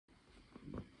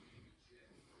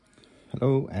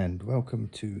Hello and welcome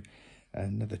to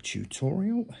another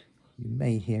tutorial. You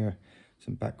may hear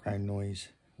some background noise,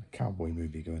 a cowboy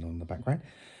movie going on in the background,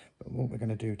 but what we're going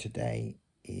to do today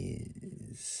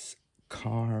is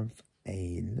carve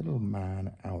a little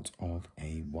man out of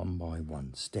a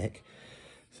 1x1 stick.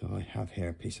 So I have here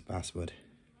a piece of basswood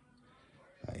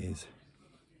that is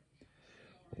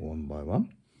 1x1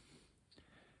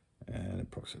 and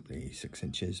approximately 6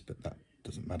 inches, but that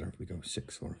doesn't matter if we go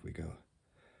 6 or if we go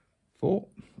 4.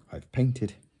 I've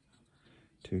painted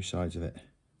 2 sides of it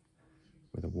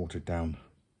with a watered down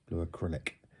blue acrylic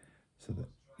so that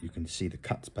you can see the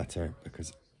cuts better,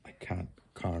 because I can't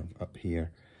carve up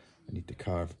here. I need to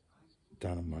carve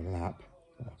down on my lap.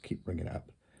 I'll keep bringing it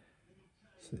up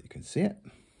so that you can see it.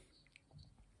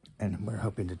 And we're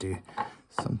hoping to do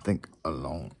something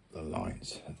along the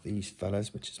lines of these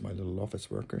fellas, which is my little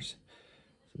office workers.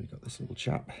 So we've got this little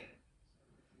chap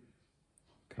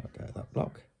carved out of that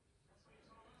block.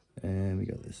 And we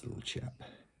got this little chap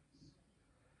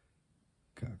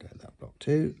carved out of that block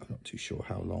too. I'm not too sure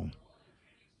how long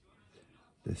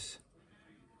this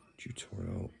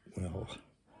tutorial will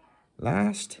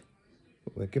last,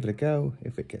 but we'll give it a go.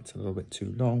 If it gets a little bit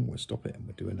too long, we'll stop it and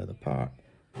we'll do another part.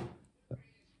 But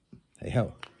hey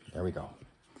ho, there we go.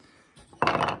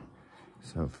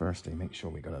 So firstly, make sure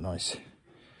we got a nice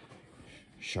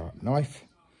sharp knife.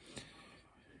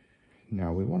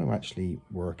 Now we want to actually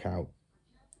work out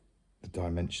the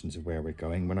dimensions of where we're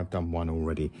going. When I've done one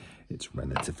already, it's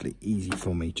relatively easy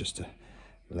for me just to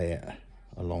lay it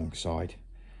alongside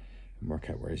and work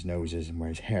out where his nose is and where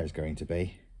his hair is going to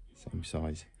be. Same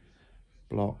size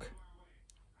block,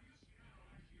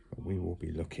 but we will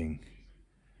be looking,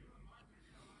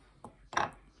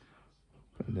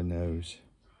 putting the nose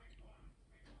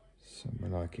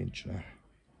somewhere like 1.5 inches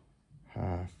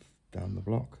down the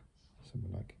block,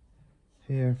 somewhere like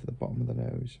here for the bottom of the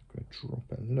nose. I'm going to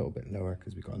drop it a little bit lower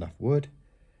because we've got enough wood.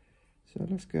 So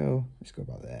let's go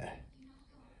about there.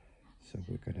 So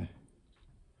we're gonna,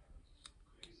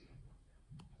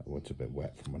 that wood's a bit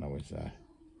wet from when I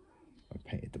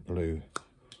painted the blue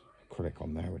acrylic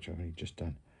on there, which I've only just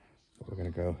done. But we're gonna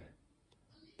go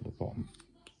to the bottom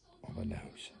of the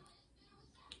nose,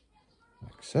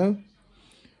 like so.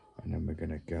 And then we're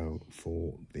gonna go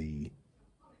for the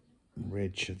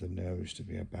ridge of the nose to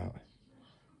be about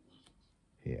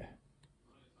here.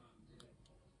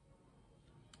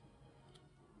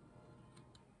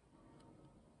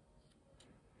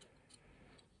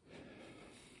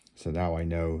 So now I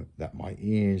know that my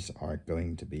ears are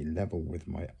going to be level with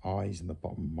my eyes and the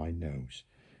bottom of my nose.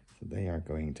 So they are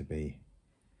going to be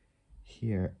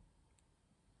here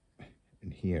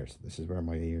and here. So this is where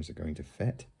my ears are going to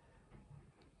fit.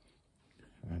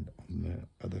 And on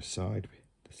the other side,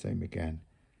 the same again.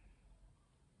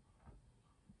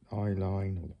 Eye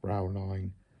line or the brow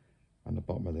line and the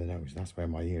bottom of the nose. That's where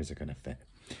my ears are going to fit.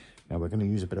 Now we're going to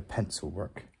use a bit of pencil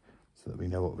work so that we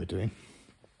know what we're doing.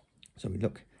 So we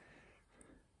look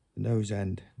the nose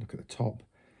end, look at the top.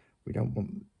 We don't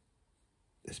want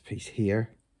this piece here.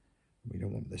 We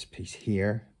don't want this piece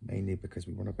here, mainly because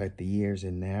we want to bed the ears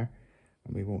in there,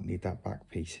 and we won't need that back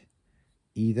piece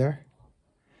either.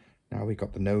 Now we've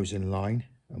got the nose in line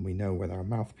and we know where our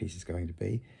mouthpiece is going to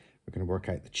be. We're going to work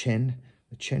out the chin.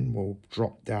 The chin will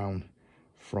drop down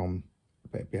from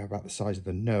about the size of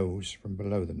the nose from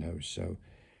below the nose. So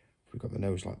if we've got the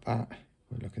nose like that,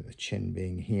 we'll look at the chin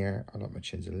being here. I like my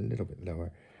chins a little bit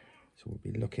lower. So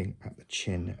we'll be looking at the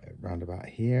chin around about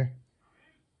here,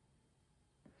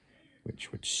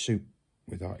 which would suit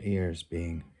with our ears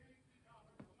being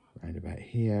around about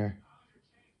here.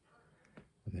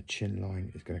 And the chin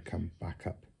line is going to come back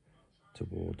up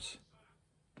towards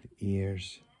the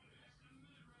ears,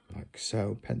 like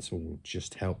so. Pencil will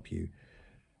just help you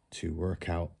to work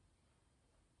out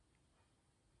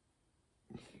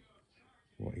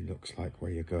what he looks like,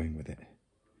 where you're going with it.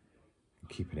 And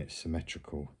keeping it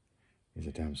symmetrical is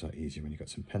a damn sight easier when you've got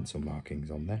some pencil markings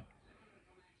on there.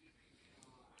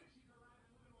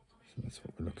 So that's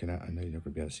what we're looking at. I know you're not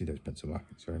going to be able to see those pencil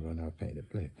markings very well now I've painted it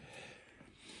blue.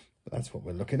 But that's what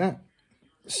we're looking at.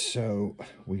 So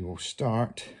we will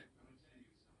start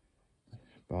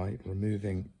by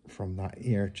removing from that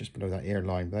ear, just below that ear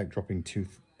line, without dropping too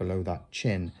below that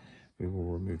chin. We will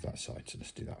remove that side. So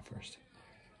let's do that first.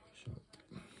 So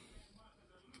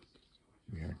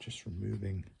we are just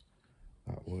removing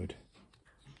that wood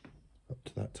up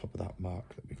to that top of that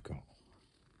mark that we've got.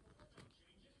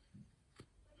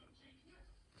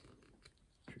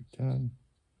 Done.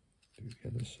 Do the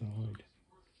other side.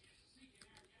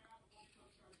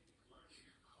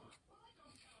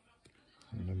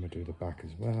 And then we'll do the back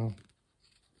as well.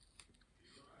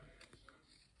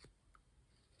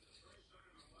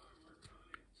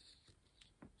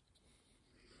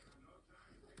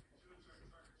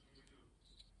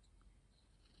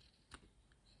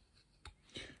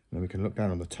 Then we can look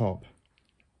down on the top,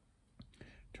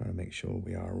 trying to make sure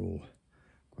we are all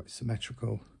quite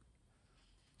symmetrical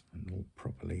and all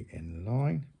properly in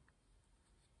line.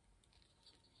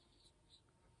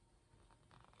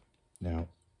 Now,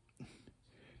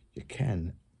 you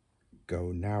can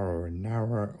go narrower and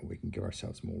narrower, or we can give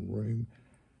ourselves more room.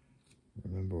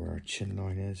 Remember where our chin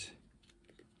line is.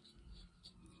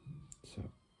 So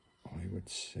I would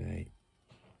say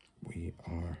we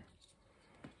are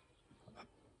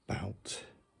about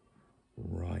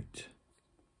right,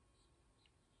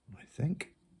 I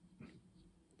think.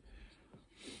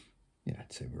 Yeah,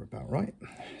 I'd say we're about right.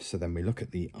 So then we look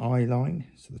at the eye line.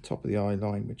 So the top of the eye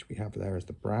line, which we have there is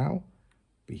the brow,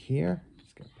 be here.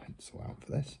 Let's get a pencil out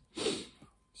for this.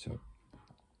 So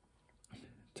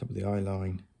top of the eye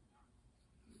line,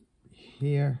 be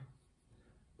here.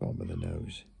 Bottom of the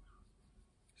nose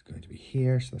is going to be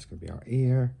here. So that's going to be our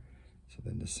ear. So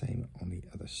then the same on the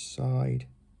other side.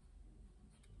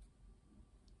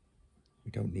 We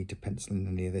don't need to pencil in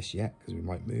any of this yet because we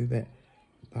might move it.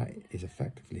 That is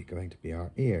effectively going to be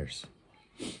our ears.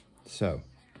 So,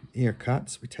 ear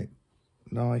cuts, we take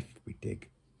a knife, we dig,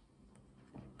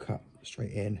 cut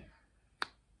straight in.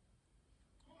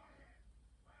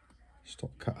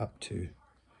 Stop cut up to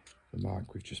the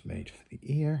mark we've just made for the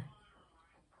ear.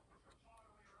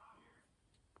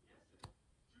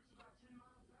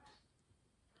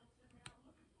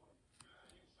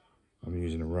 I'm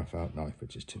using a rough out knife,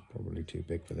 which is probably too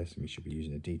big for this, and we should be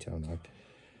using a detail knife.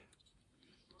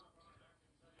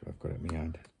 But I've got it in my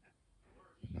hand,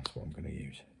 and that's what I'm going to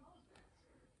use.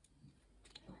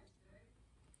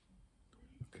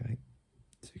 Okay,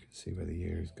 so you can see where the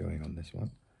ear is going on this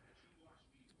one.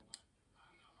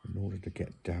 In order to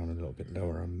get down a little bit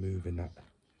lower, I'm moving that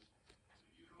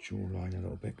jawline a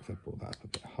little bit because I brought that up a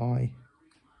bit high.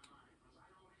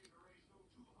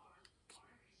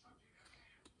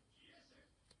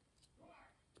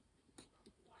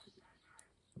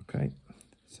 Okay,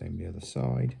 same the other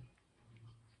side.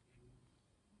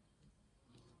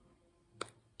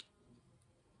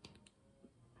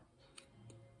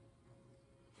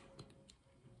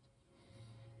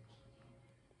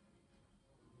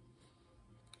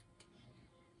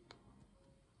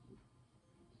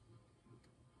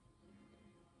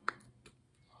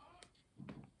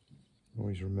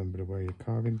 Always remember to wear your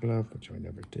carving glove, which I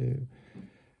never do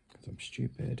because I'm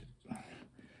stupid.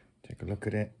 Take a look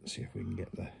at it, see if we can get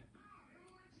it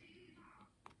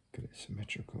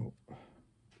symmetrical.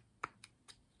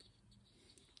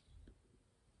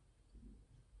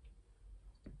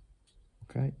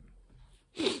 Okay,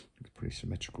 looks pretty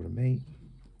symmetrical to me.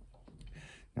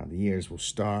 Now the ears will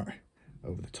start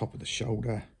over the top of the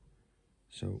shoulder,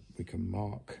 so we can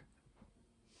mark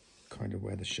kind of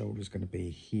where the shoulder is going to be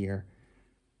here.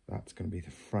 That's going to be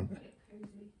the front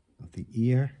of the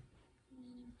ear,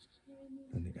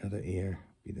 and the other ear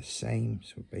be the same.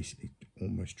 So basically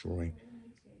almost drawing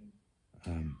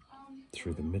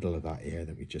through the middle of that ear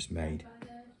that we just made.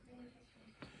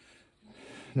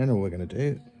 And then all we're going to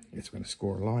do is we're going to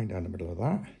score a line down the middle of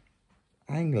that,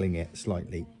 angling it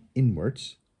slightly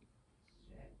inwards,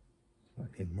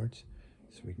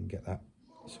 so we can get that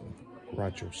sort of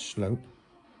gradual slope.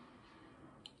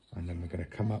 And then we're going to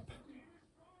come up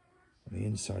on the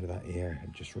inside of that ear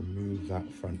and just remove that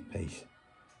front piece,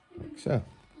 like so.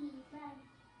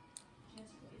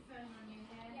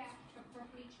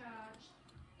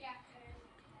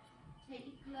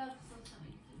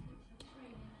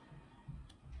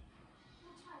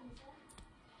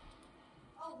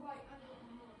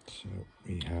 So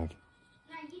we have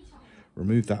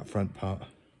removed that front part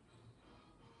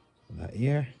of that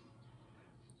ear.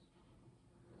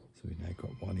 So we've now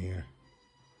got one ear.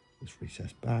 Let's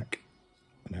recess back,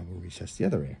 and now we'll recess the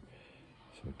other ear.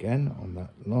 So again, on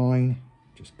that line,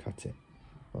 just cut it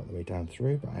right the way down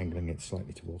through, but angling it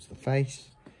slightly towards the face.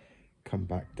 Come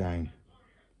back down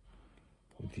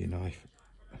with your knife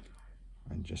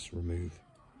and just remove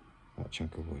that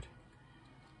chunk of wood.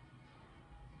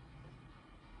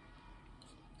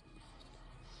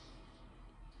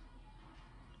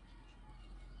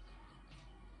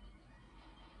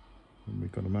 And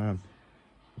we've got a man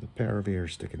with a pair of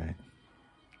ears sticking out.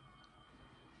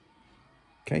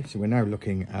 Okay, so we're now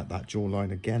looking at that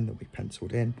jawline again that we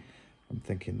penciled in. I'm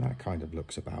thinking that kind of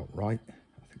looks about right.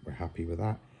 I think we're happy with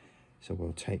that. So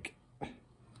we'll take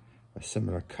a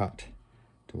similar cut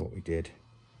to what we did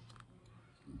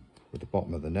with the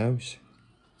bottom of the nose,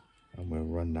 and we'll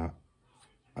run that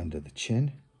under the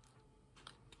chin.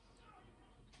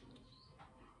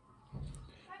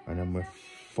 And then we'll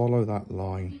follow that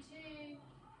line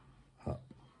up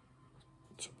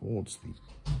towards the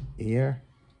ear.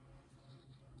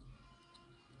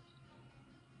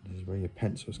 This is where your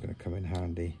pencil is going to come in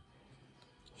handy,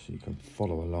 so you can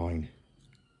follow a line.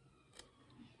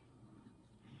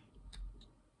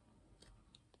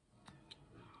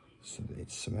 So that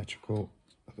it's symmetrical,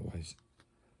 otherwise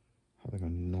having a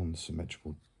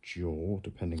non-symmetrical jaw,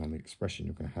 depending on the expression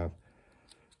you're going to have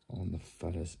on the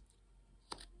fella's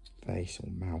face or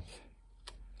mouth.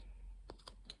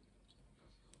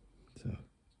 So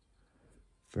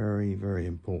very, very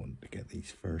important to get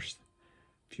these first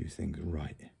few things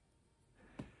right.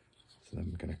 So then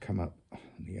we're going to come up on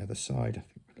the other side. I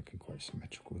think we're looking quite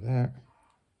symmetrical there.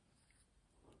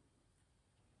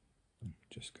 I'm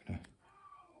just going to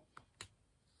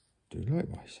do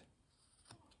likewise.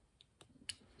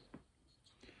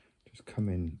 Just come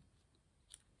in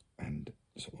and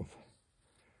sort of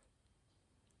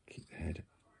keep the head.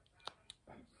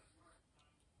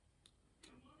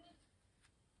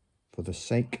 For the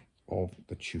sake of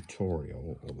the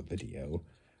tutorial or the video,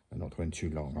 I'm not going too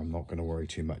long, I'm not going to worry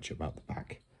too much about the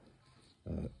back.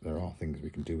 There are things we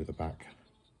can do with the back.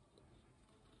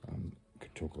 We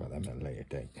could talk about them at a later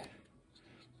date.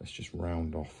 Let's just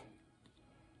round off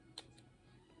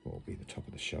what will be the top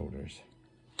of the shoulders.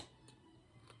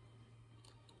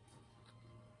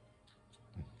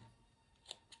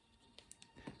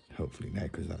 Hopefully now,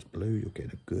 because that's blue, you'll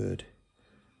get a good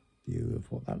view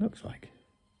of what that looks like.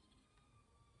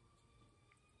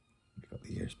 We've got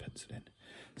the ears penciled in.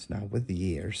 So now with the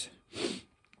ears,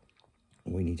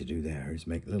 all we need to do there is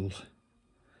make little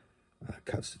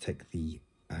cuts to take the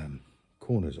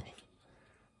corners off.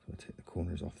 So I'll take the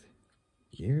corners off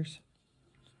the ears,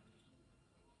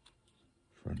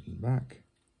 front and back.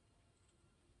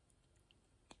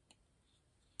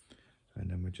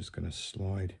 And then we're just going to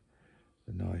slide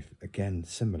the knife, again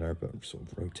similar, but sort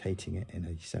of rotating it in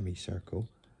a semicircle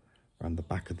around the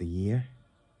back of the ear,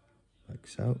 like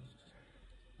so.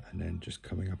 And then just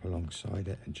coming up alongside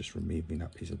it and just removing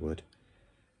that piece of wood.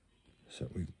 So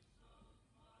we've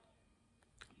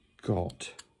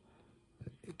got,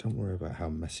 don't worry about how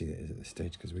messy it is at this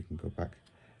stage, because we can go back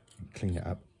and clean it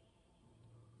up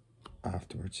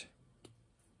afterwards.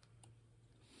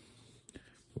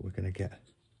 But we're going to get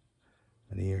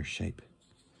an ear shape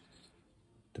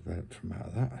developed from out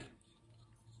of that.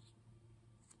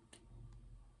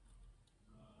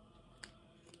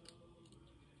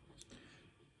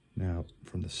 Now,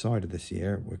 from the side of this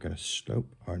ear, we're going to slope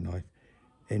our knife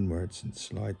inwards and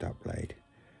slide that blade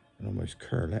and almost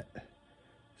curl it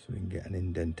so we can get an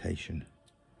indentation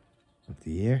of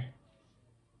the ear.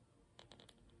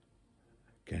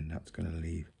 Again, that's going to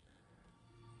leave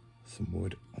some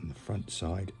wood on the front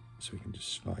side, so we can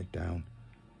just slide down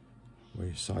where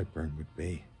your sideburn would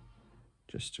be,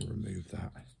 just to remove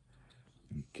that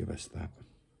and give us that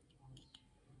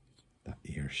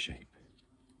ear shape.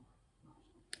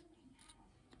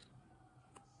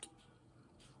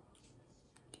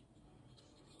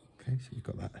 Okay, so you've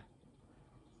got that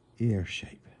ear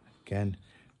shape. Again,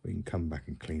 we can come back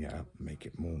and clean it up and make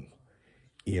it more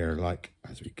ear-like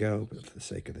as we go, but for the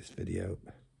sake of this video,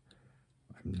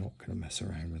 I'm not going to mess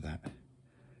around with that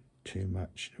too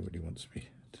much. Nobody wants me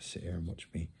to sit here and watch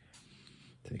me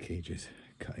take ages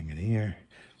cutting an ear.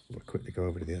 We'll quickly go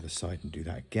over to the other side and do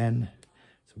that again.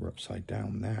 So we're upside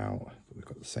down now, but we've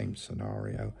got the same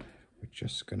scenario. We're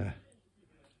just gonna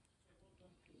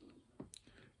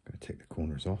take the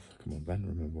corners off. Come on, Ben,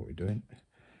 remember what we're doing.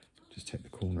 Just take the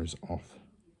corners off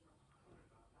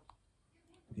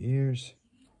the ears.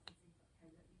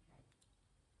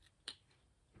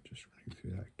 Just running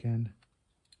through that again.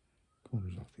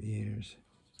 Corners off the ears.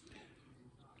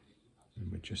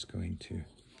 And we're just going to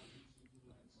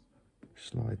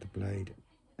slide the blade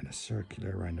in a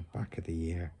circular around the back of the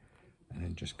ear and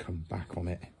then just come back on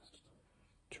it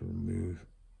to remove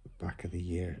the back of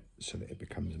the ear so that it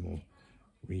becomes more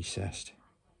recessed.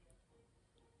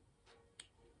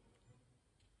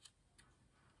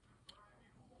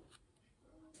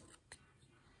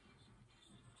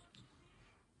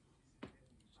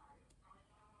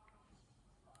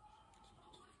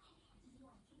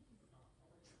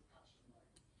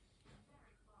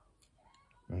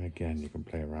 And again, you can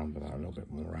play around with that a little bit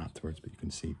more afterwards, but you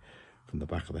can see from the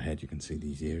back of the head, you can see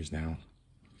these ears now.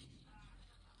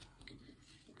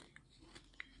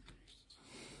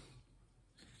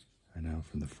 And now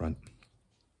from the front,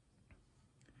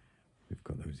 we've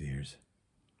got those ears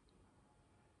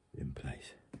in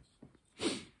place.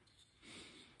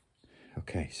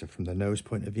 Okay, so from the nose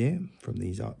point of view, from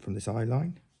this eye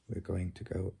line, we're going to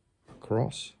go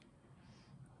across.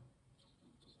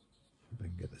 If I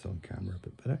can get this on camera a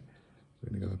bit better.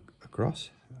 We're going to go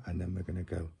across and then we're going to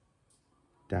go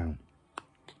down.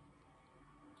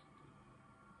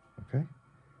 Okay,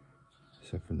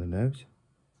 So from the nose,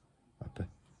 up,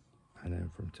 and then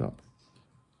from top,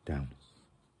 down.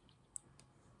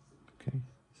 Okay,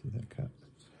 see that cut?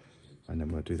 And then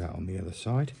we'll do that on the other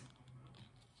side,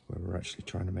 where we're actually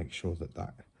trying to make sure that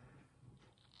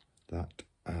that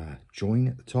join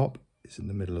at the top is in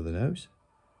the middle of the nose.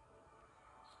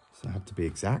 So I have to be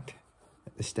exact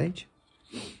at this stage.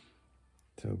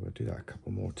 So we'll do that a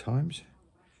couple more times.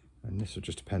 And this will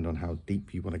just depend on how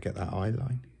deep you want to get that eye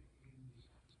line.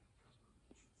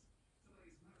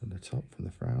 From the top, from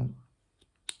the frown.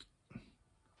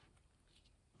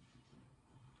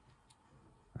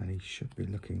 And he should be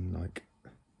looking like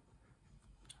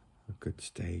a good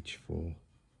stage for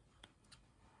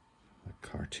like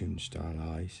cartoon style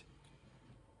eyes.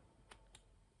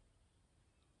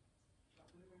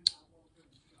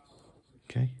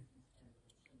 Okay.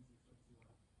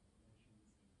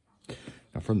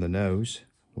 Now from the nose,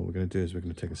 what we're going to do is we're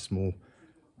going to take a small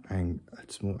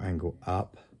angle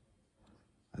up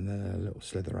and then a little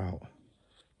slither out,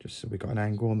 just so we got an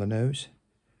angle on the nose.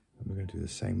 And we're going to do the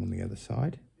same on the other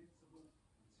side.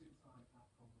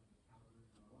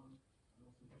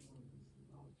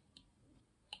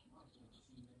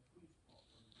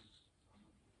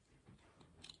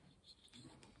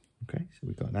 Okay, so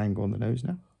we've got an angle on the nose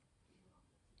now.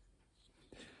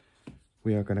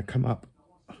 We are going to come up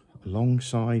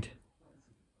alongside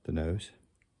the nose,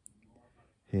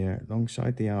 here,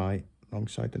 alongside the eye,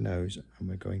 alongside the nose, and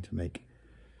we're going to make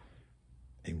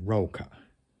a roll cut.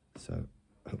 So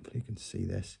hopefully you can see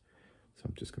this. So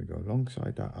I'm just going to go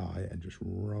alongside that eye and just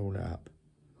roll it up.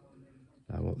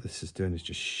 Now what this is doing is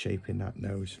just shaping that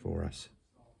nose for us.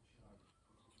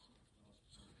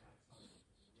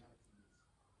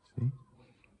 See?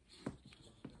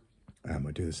 And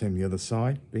we'll do the same the other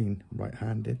side, being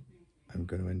right-handed. I'm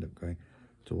going to end up going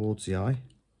towards the eye.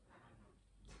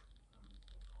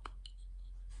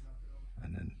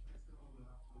 And then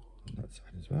on that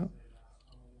side as well.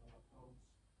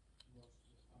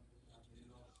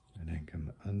 And then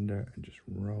come under and just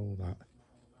roll that.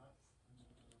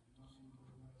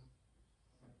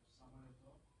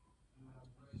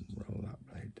 Roll that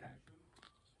blade down.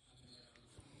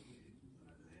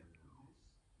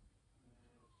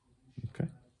 Okay.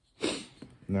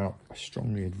 Now, I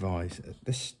strongly advise at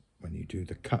this, when you do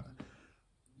the cut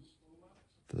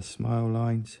for the smile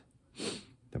lines,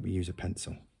 that we use a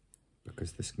pencil,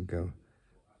 because this can go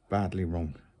badly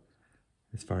wrong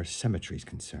as far as symmetry is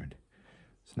concerned.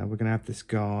 So now we're going to have this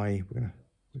guy, we're going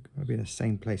to be in the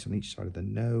same place on each side of the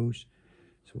nose.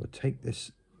 So we'll take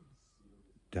this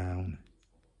down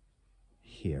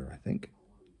here, I think.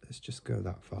 Let's just go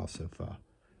that far so far.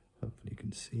 Hopefully you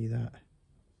can see that.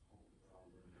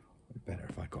 Better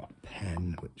if I got a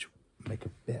pen, which would make a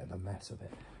bit of a mess of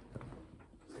it.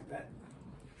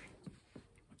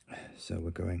 So we're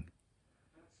going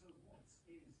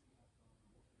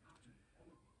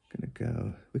to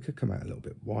go, we could come out a little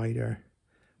bit wider,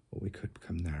 or we could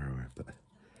become narrower, but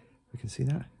we can see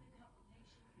that.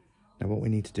 Now what we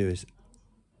need to do is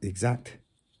the exact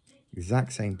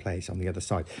same place on the other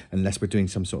side, unless we're doing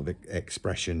some sort of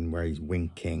expression where he's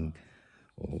winking,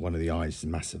 or one of the eyes is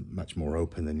much more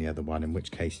open than the other one, in which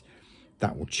case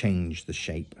that will change the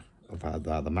shape of how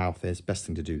the mouth is. Best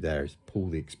thing to do there is pull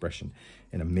the expression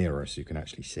in a mirror so you can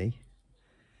actually see.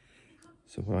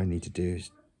 So what I need to do is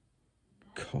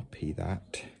copy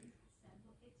that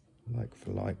like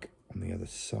for like on the other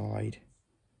side.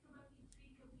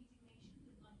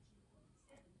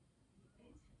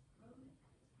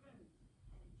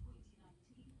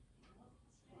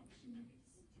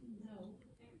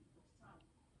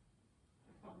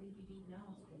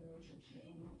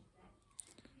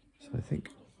 So I think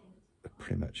I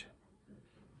pretty much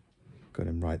got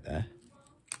him right there.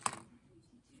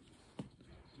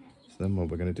 So then what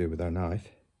we're going to do with our knife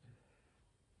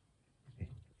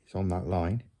is on that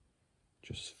line,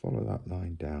 just follow that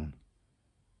line down,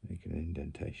 make an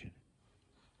indentation.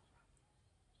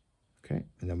 Okay,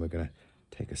 and then we're going to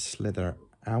take a slither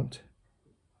out.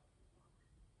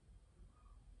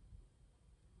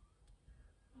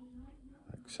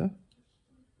 Like so.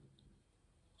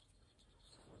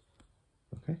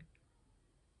 Okay.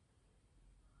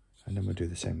 And then we'll do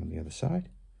the same on the other side.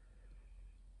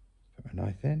 Put our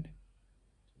knife in.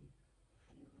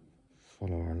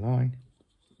 Follow our line.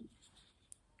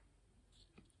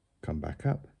 Come back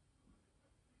up.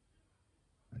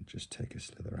 And just take a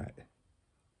slither out.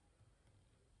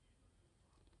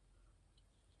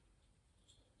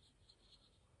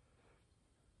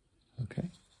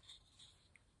 Okay.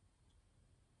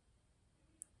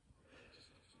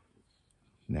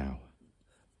 Now,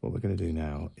 what we're going to do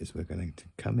now is we're going to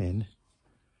come in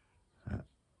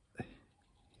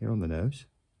here on the nose,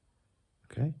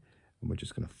 okay? And we're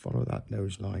just going to follow that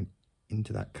nose line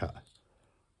into that cut,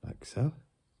 like so.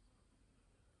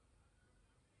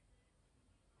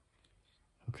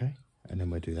 Okay, and then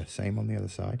we'll do the same on the other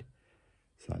side.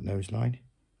 So that nose line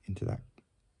into that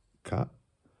cut,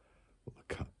 or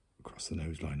the cut across the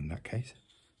nose line in that case,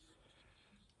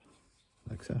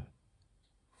 like so.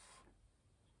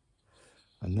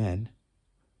 And then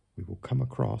we will come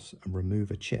across and remove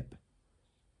a chip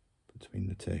between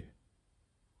the two.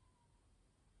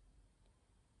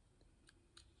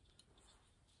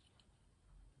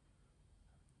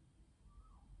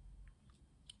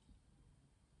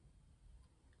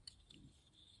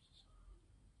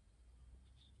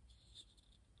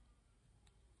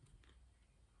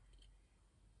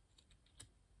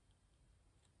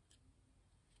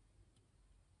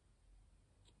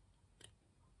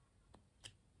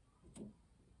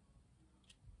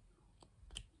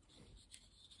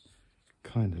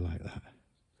 Kind of like that.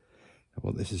 Now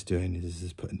what this is doing is this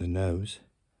is putting the nose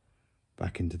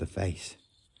back into the face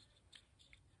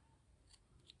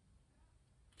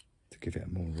to give it a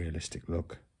more realistic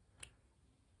look,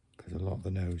 because a lot of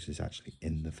the nose is actually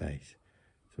in the face.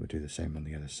 So we'll do the same on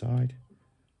the other side.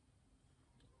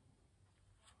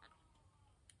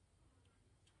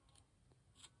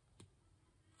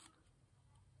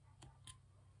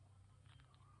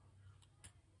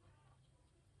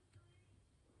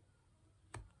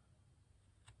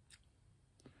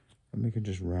 And we can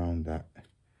just round that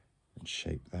and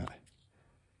shape that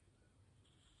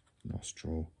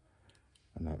nostril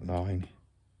and that line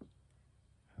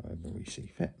however we see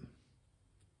fit.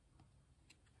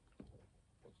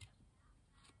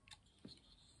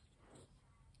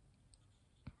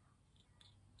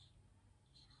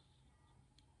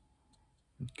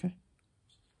 Okay.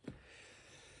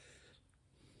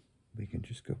 We can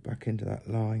just go back into that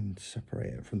line,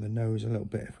 separate it from the nose a little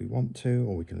bit if we want to,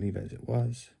 or we can leave it as it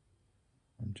was.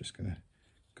 I'm just going to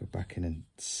go back in and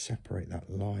separate that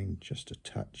line just a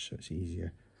touch so it's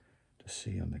easier to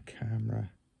see on the camera.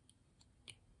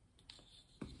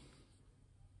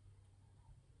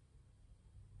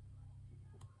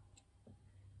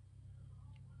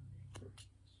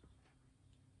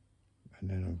 And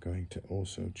then I'm going to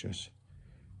also just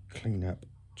clean up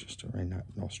just around that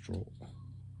nostril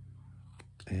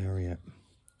area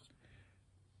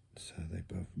so they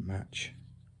both match.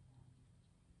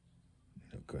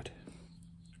 They look good.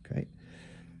 Okay,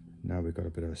 now we've got a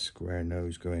bit of a square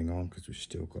nose going on because we've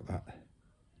still got that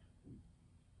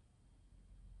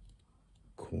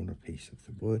corner piece of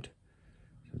the wood.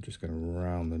 So I'm just going to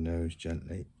round the nose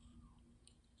gently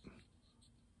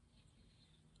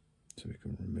so we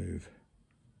can remove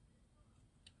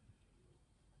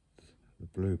the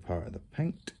blue part of the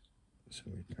paint. So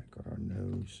we've now got our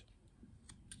nose.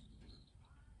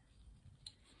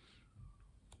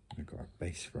 We've got our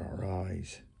base for our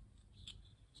eyes.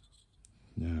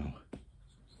 Now,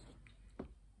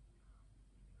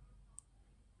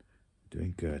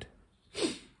 doing good.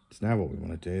 So now what we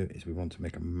want to do is we want to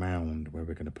make a mound where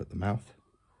we're going to put the mouth.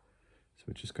 So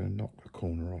we're just going to knock the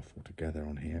corner off altogether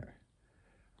on here.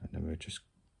 And then we're just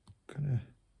going to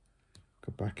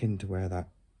go back into where that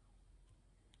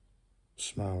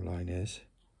smile line is.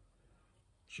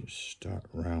 Just start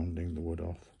rounding the wood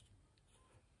off.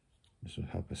 This will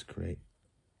help us create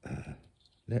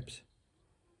lips.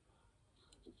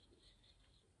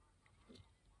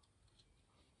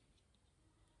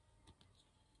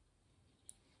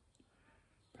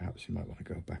 Perhaps you might want to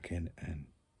go back in and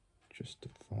just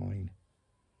define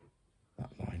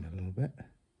that line a little bit.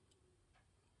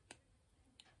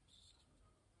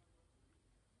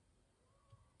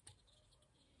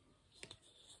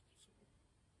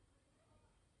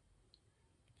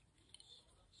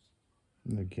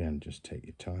 And again, just take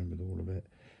your time with all of it.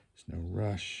 There's no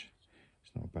rush.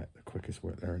 It's not about the quickest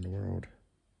whittler in the world.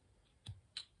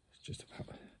 It's just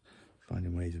about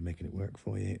finding ways of making it work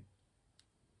for you.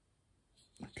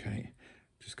 Okay,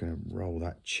 just going to roll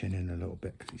that chin in a little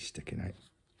bit because he's sticking out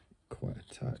quite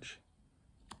a touch.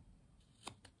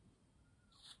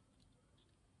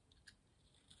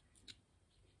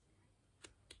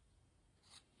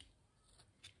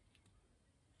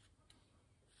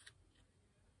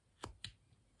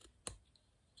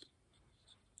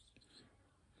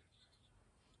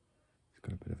 He's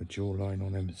got a bit of a jawline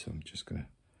on him, so I'm just going to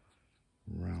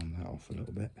round that off a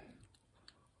little bit.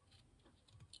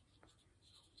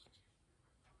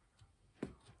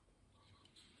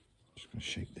 Just going to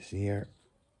shape this ear.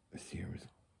 This ear is,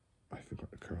 I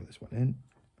forgot to curl this one in.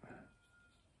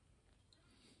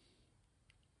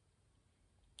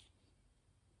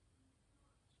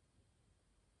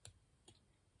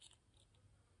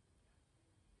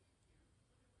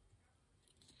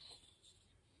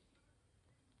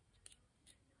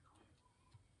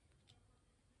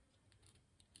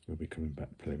 We'll be coming back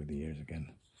to play with the ears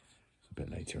again a bit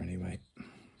later anyway.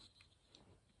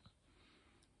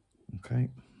 Okay,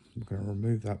 we're going to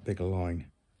remove that bigger line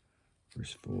for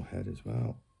his forehead as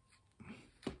well.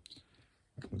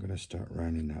 We're going to start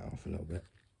rounding that off a little bit,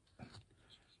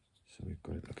 so we've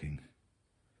got it looking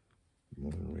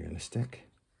more realistic.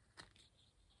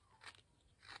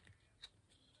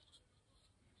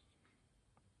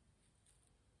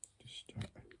 Just start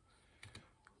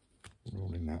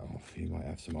rolling that off. You might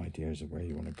have some ideas of where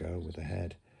you want to go with the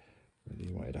head, whether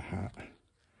you wanted a hat,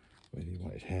 whether you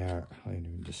wanted hair. I haven't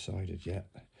even decided yet.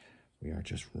 We are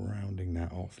just rounding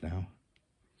that off now.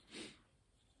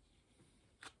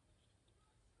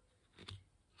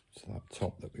 So that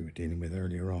top that we were dealing with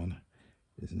earlier on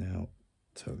is now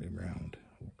totally round,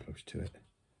 or close to it.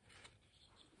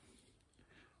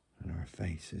 And our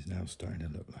face is now starting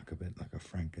to look like a bit like a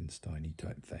Frankenstein-y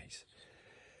type face.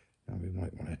 Now we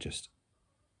might want to just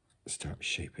start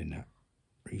shaping that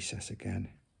recess again.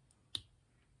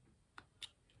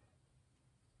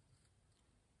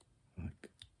 Like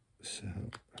so.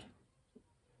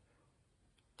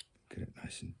 Get it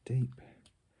nice and deep.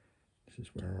 This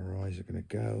is where our eyes are going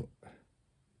to go.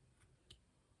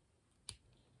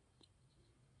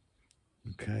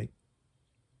 Okay.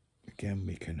 Again,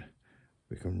 we can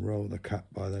roll the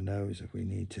cut by the nose if we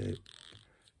need to,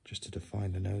 just to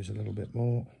define the nose a little bit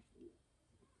more.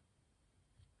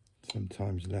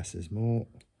 Sometimes less is more.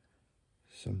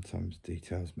 Sometimes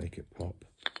details make it pop.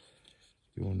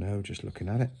 You'll know just looking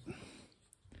at it.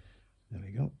 There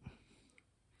we go.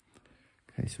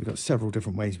 Okay, so we've got several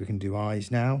different ways we can do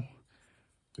eyes now.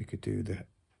 We could do the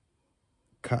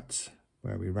cuts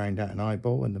where we round out an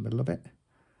eyeball in the middle of it,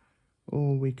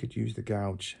 or we could use the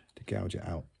gouge to gouge it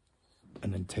out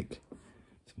and then take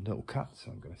some little cuts.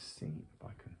 So I'm going to see if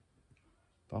I can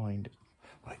find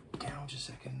my gouge a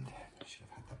second. I should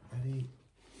have had that ready.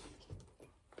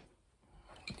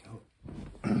 There we go.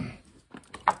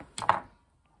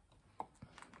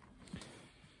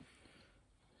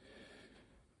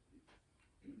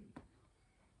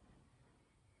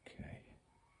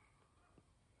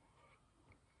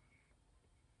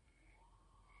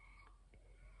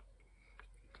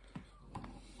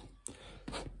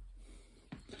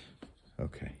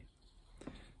 Okay,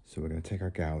 so we're going to take our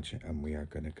gouge and we are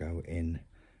going to go in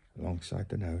alongside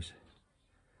the nose,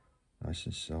 nice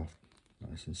and soft,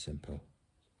 nice and simple.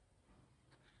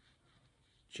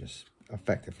 Just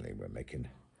effectively we're making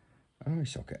an eye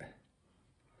socket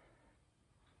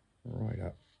right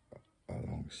up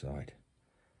alongside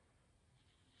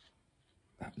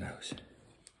that nose.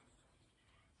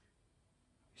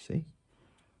 See,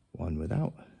 one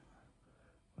without,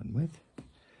 one with.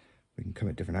 We can come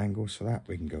at different angles for that.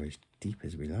 We can go as deep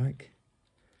as we like.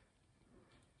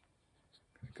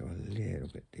 Go a little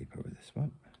bit deeper with this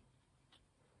one.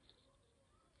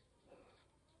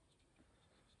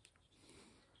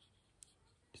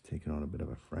 Just taking on a bit of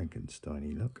a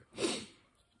Frankenstein-y look.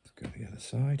 Let's go the other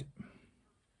side.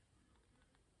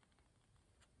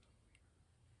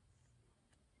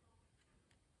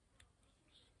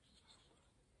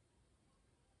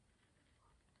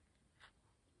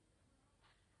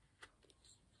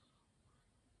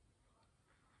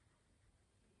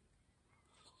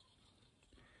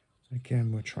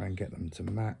 Again, we'll try and get them to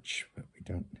match, but we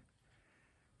don't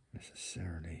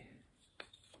necessarily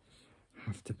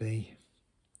have to be.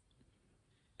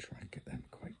 Try and get them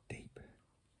quite deep.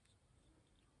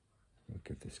 We'll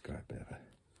give this guy a bit of a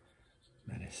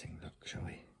menacing look, shall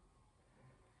we?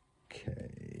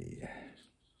 Okay. I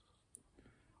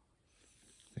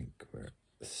think we're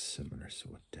a similar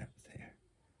sort of depth here.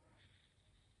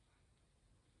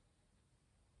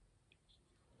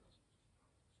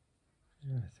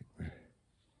 Yeah, I think we're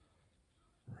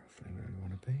roughly where we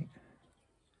want to be.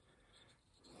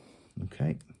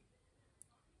 Okay.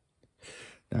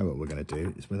 Now what we're going to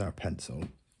do is with our pencil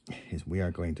is we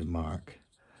are going to mark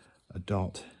a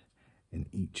dot in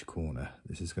each corner.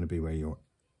 This is going to be where your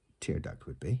tear duct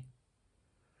would be.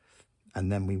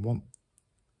 And then we want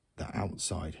the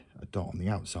outside, a dot on the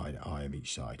outside eye of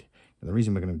each side. And the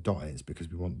reason we're going to dot it is because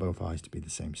we want both eyes to be the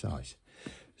same size.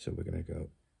 So we're going to go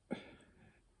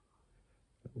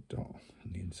little dot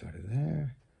on the inside of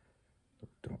there,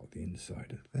 little dot on the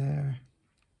inside of there.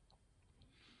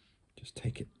 Just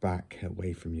take it back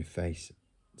away from your face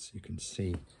so you can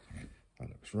see that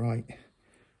looks right.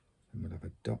 And we'll have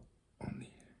a dot on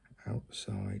the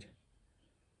outside,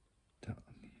 dot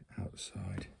on the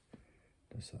outside.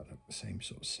 Does that look the same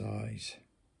sort of size?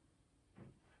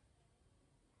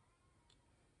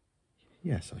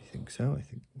 Yes, I think so.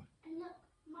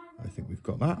 I think we've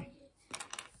got that.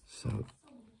 So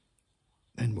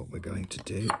then what we're going to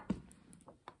do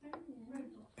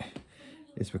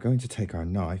is we're going to take our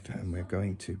knife and we're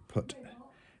going to put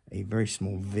a very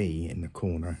small V in the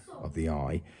corner of the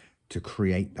eye to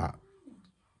create that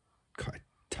kind of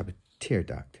type of tear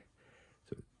duct.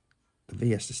 So the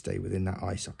V has to stay within that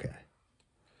eye socket.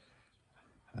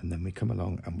 And then we come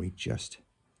along and we just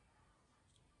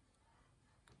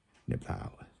nip that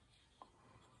out.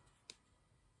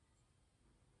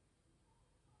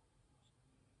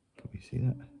 Can we see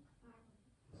that?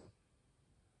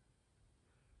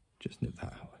 Just nip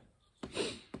that out.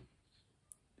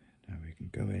 Now we can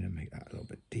go in and make that a little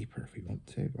bit deeper if we want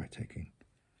to by taking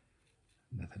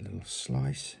another little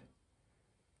slice.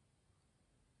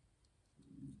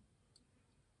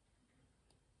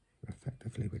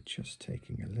 Effectively, we're just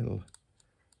taking a little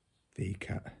V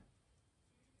cut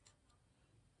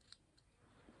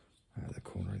out of the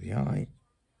corner of the eye.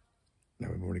 Now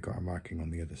we've already got our marking on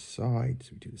the other side,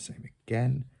 so we do the same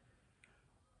again.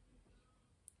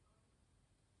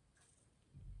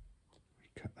 We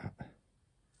cut that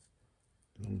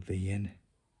little V in,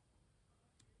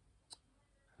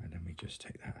 and then we just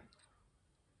take that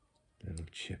little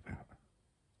chip out.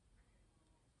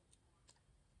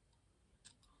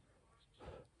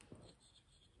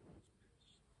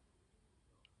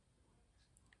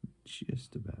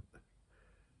 Just about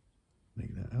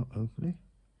make that out, hopefully.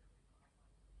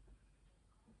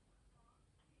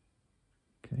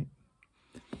 Okay.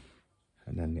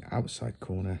 And then the outside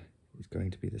corner is going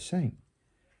to be the same.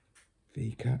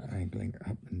 V cut, angling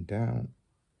up and down.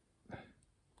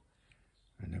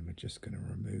 And then we're just going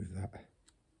to remove that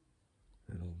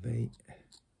little V.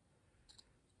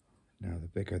 Now the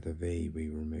bigger the V we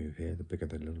remove here, the bigger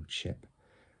the little chip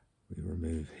we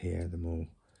remove here, the more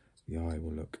the eye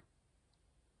will look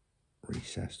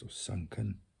recessed or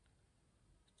sunken.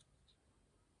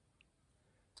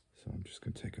 So I'm just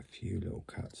going to take a few little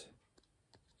cuts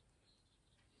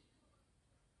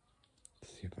to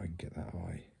see if I can get that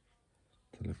eye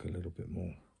to look a little bit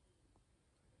more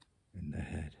in the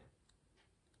head.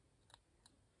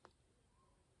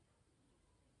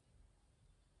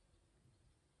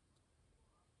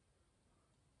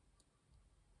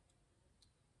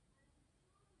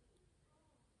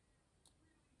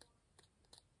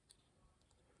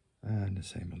 And the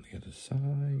same on the other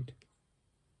side.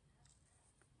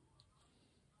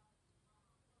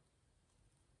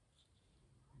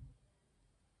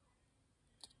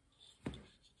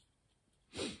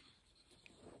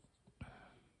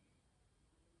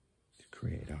 To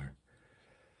create our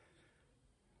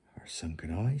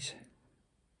sunken eyes.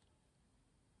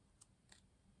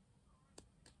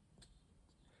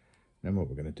 Then what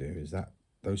we're going to do is that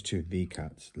those two V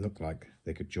cuts look like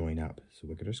they could join up. So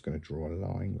we're just going to draw a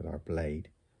line with our blade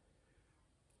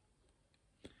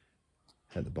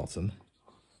at the bottom,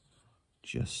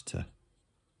 just to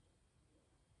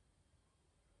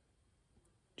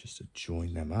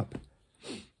join them up.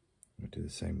 We'll do the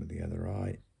same with the other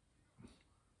eye.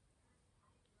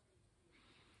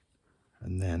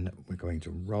 And then we're going to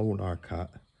roll our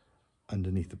cut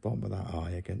underneath the bottom of that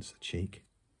eye against the cheek,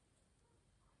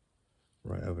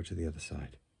 right over to the other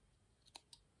side.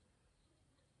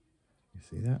 You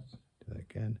see that? Do that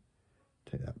again.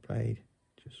 Take that blade,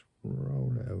 just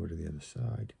roll it over to the other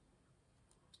side.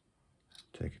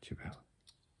 Take a chip out.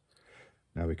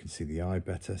 Now we can see the eye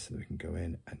better, so we can go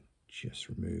in and just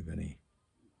remove any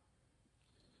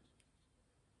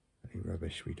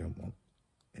rubbish we don't want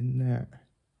in there.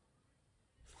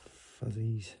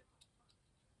 Fuzzies.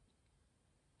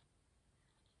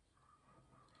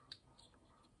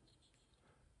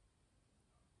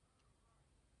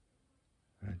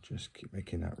 And just keep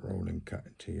making that rolling cut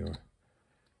until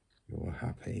you're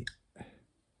happy.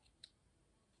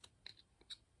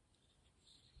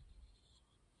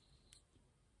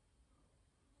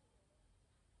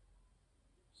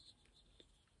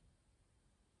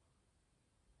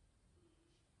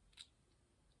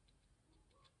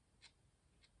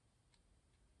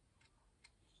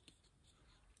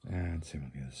 And same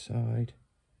on the other side.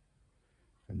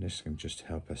 And this can just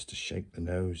help us to shape the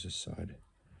nose this side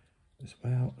as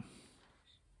well.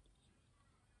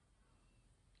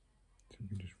 So we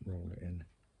can just roll it in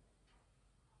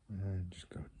and just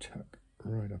go tuck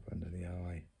right up under the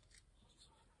eye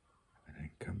and then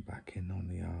come back in on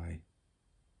the eye.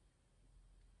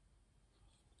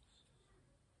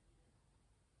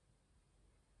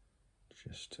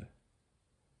 Just to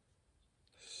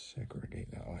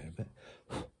segregate that eye a bit.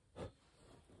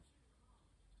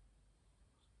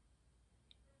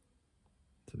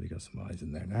 So we got some eyes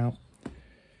in there now.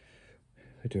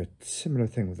 I do a similar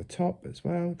thing with the top as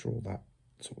well. Draw that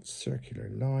sort of circular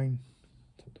line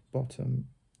to the bottom.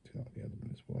 Do that with the other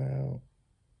one as well.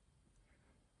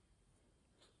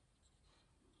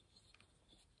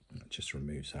 That just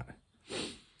removes that.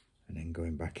 And then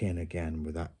going back in again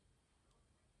with that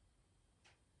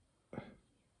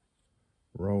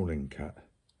rolling cut,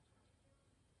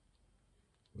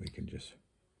 we can just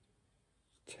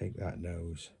take that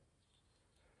nose,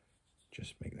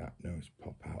 just make that nose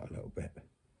pop out a little bit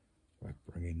by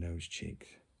bringing those cheeks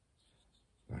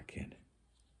back in.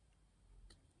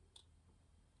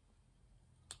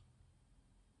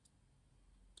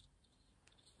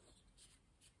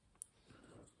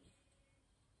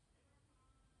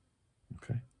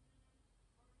 Okay.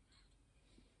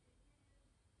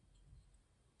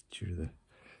 Due to the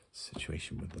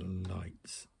situation with the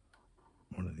lights,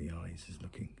 one of the eyes is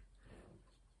looking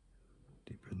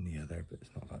deeper than the other, but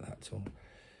it's not like that at all.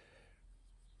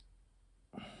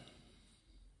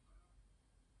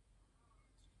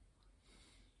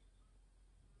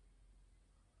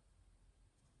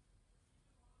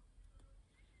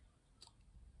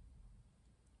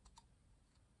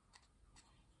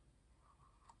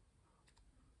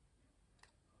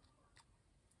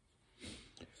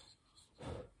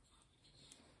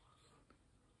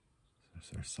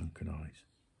 So there's sunken eyes.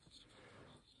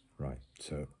 Right,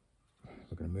 so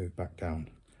we're going to move back down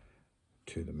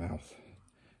to the mouth.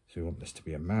 So we want this to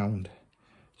be a mound.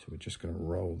 So we're just going to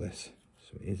roll this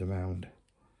so it is a mound.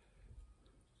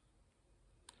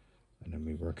 And then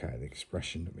we work out the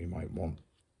expression that we might want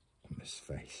on this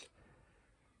face.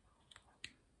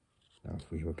 Now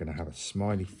if we were going to have a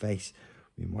smiley face,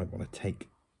 we might want to take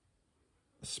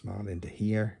a smile into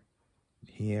here,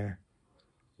 here,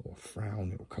 or a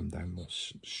frown. It will come down more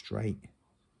straight.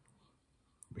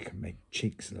 We can make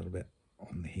cheeks a little bit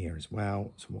on here as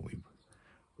well. So what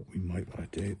we might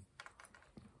want to do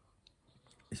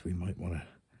is we might want to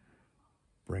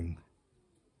bring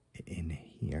it in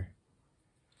here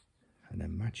and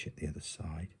then match it the other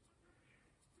side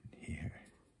in here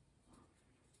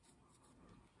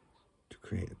to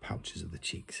create the pouches of the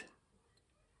cheeks.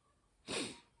 So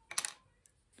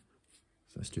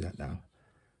let's do that now.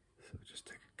 So just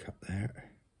take a cut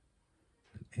there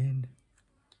and in,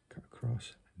 cut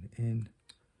across and in.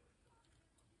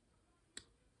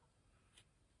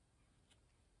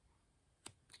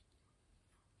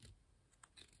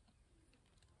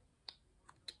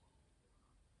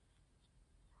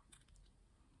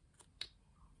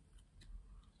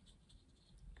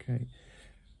 Okay,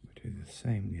 we'll do the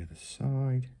same the other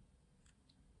side.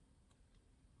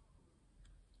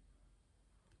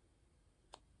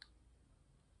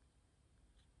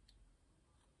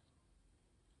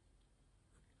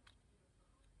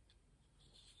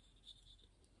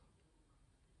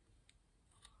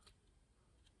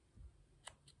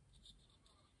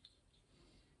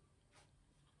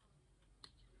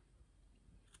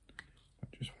 I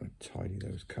just want to tidy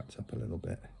those cuts up a little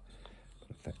bit.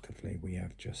 Effectively, we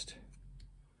have just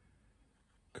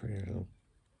created little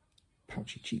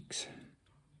pouchy cheeks.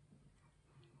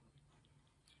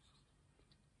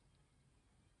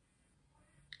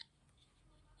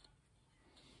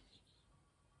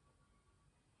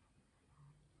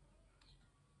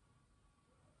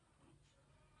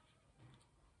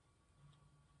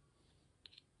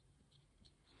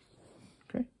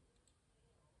 Okay.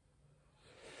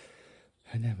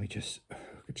 And then we're just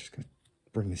going to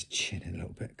bring this chin in a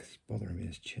little bit because it's bothering me.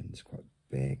 His chin's quite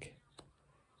big.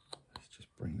 Let's just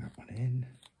bring that one in.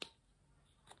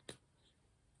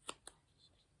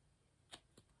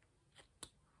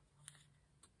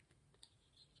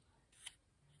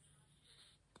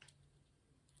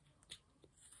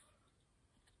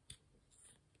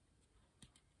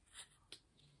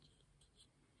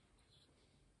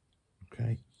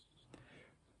 Okay.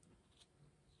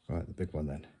 Right, the big one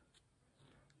then.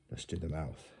 Let's do the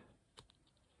mouth.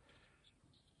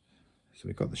 So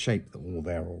we've got the shape all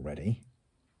there already.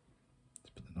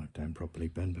 Let's put the knife down properly,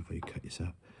 Ben, before you cut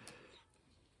yourself.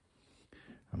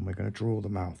 And we're going to draw the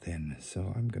mouth in.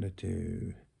 So I'm going to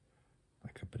do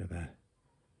like a bit of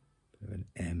an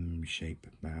M-shaped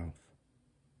mouth.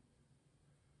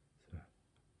 So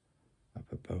up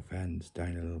at both ends,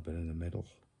 down a little bit in the middle.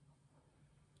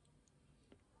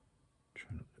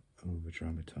 Try not to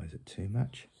over-dramatize it too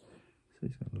much. So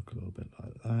it's going to look a little bit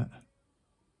like that.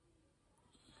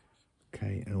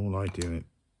 Okay, and all I do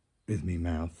with my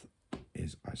mouth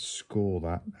is I score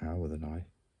that now with a knife.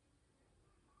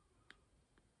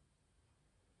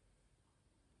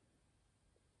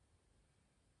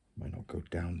 Might not go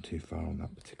down too far on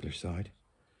that particular side,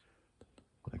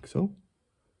 like so.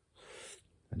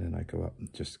 And then I go up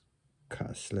and just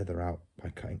cut a slither out by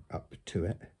cutting up to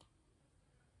it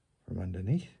from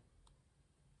underneath.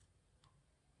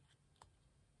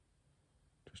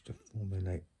 Just to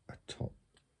formulate a top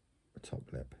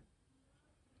lip.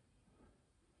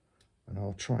 And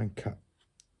I'll try and cut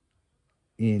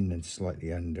in and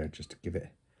slightly under just to give it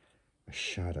a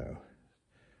shadow.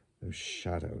 Those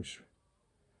shadows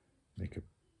make a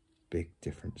big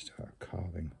difference to our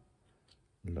carving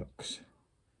looks,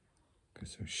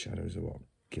 because those shadows are what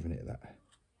giving it that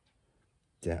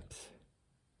depth.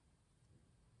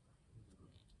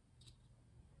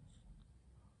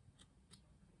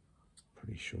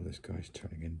 Pretty sure this guy's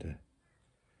turning into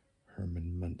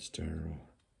Herman Munster or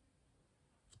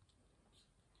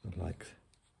the likes.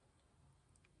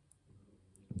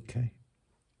 Okay,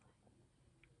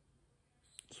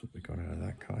 that's what we got out of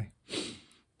that guy.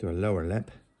 Do a lower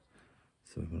lip.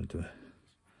 So we want to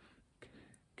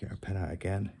get our pen out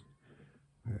again.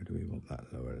 Where do we want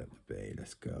that lower lip to be?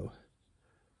 Let's go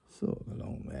sort of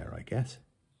along there, I guess.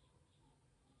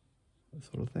 That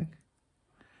sort of thing.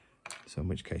 So in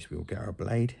which case we will get our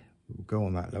blade. We will go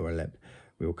on that lower lip.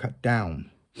 We will cut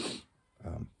down,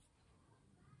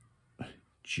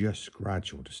 just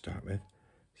gradual to start with.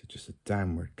 So just a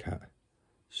downward cut,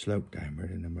 slope downward,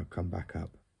 and then we'll come back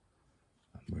up.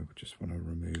 And we just want to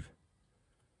remove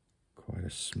quite a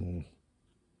small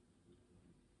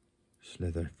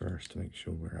slither first to make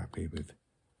sure we're happy with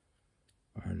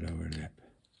our lower lip.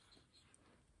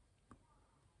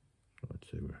 I'd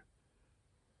say we're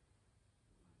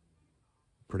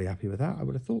pretty happy with that, I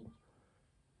would have thought.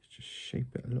 Let's just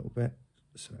shape it a little bit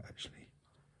so it actually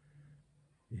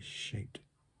is shaped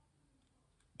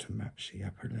to match the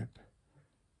upper lip.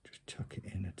 Just tuck it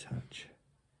in a touch.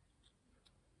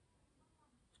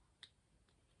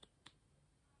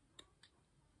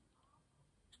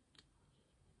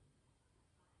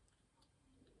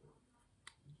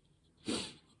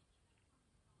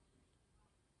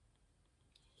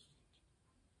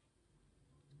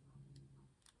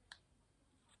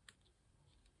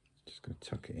 Just going to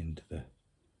tuck it into the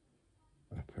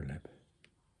upper lip.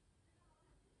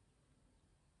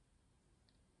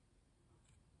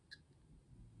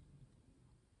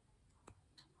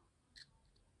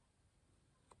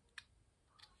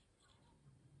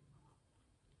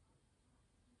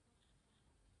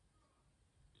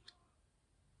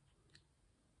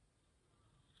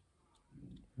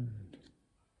 And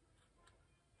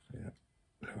yeah,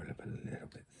 lower lip a little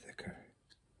bit thicker,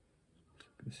 so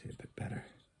you can see a bit better.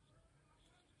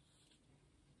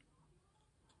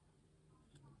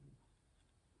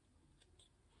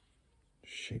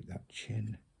 Shape that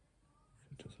chin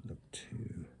so it doesn't look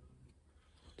too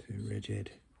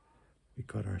rigid. We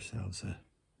got ourselves a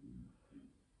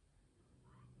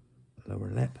lower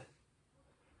lip.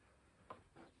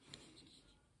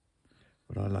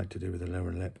 What I like to do with the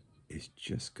lower lip is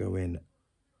just go in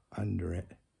under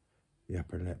it, the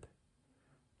upper lip.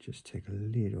 Just take a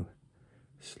little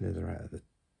slither out of the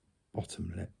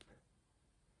bottom lip.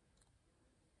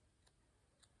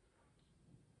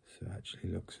 So it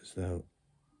actually looks as though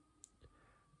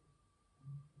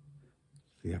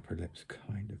the upper lip's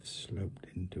kind of sloped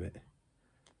into it.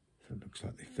 So it looks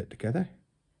like they fit together,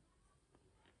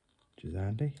 which is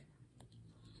handy.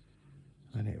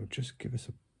 And it will just give us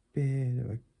a bit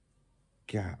of a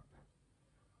gap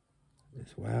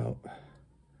as well,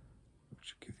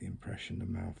 which will give the impression the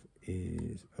mouth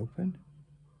is open,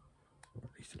 or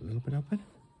at least a little bit open,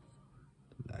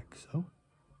 like so.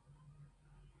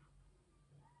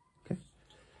 Okay.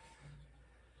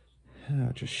 And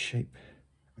I'll just shape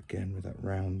again with that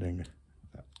rounding of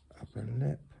that upper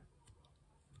lip.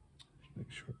 Just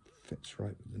make sure it fits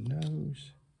right with the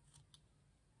nose.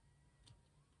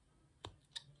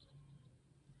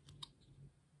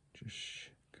 Just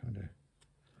kind of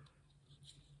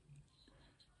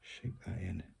shape that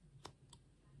in.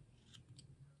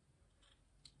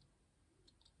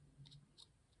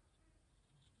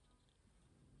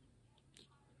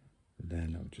 And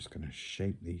then I'm just going to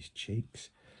shape these cheeks,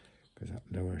 because that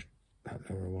lower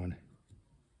one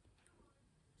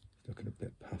is looking a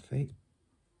bit puffy.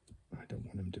 I don't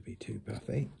want them to be too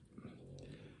puffy,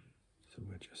 so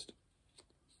we'll just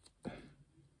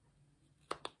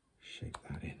shape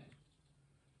that in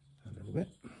a little bit.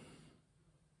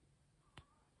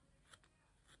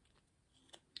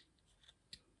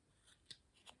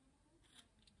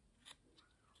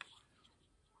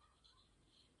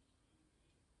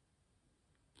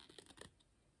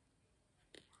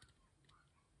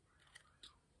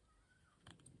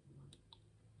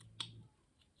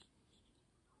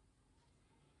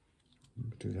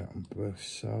 Do that on both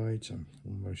sides. I'm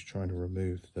almost trying to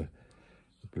remove the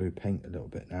blue paint a little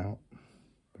bit now,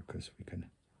 because we can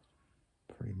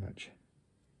pretty much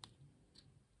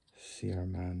see our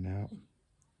man now.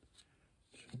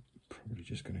 So I'm probably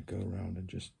just going to go around and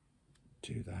just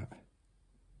do that.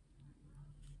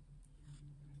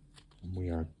 And we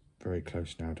are very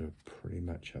close now to pretty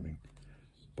much having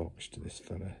boxed this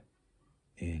fella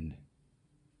in.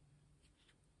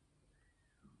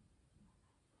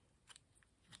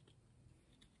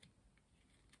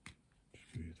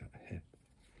 Just move that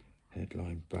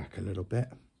headline back a little bit.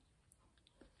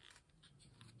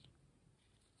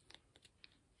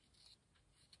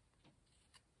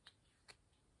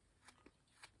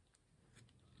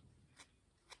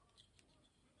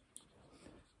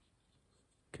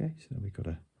 Okay, so then we've got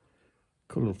a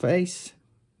cool little face.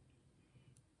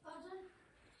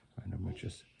 And then we'll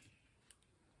just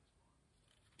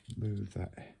move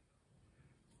that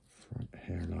front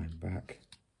hairline back.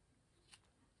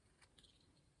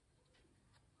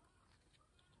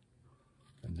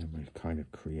 And then we're kind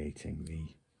of creating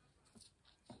the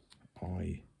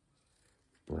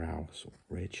eyebrow sort of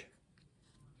ridge.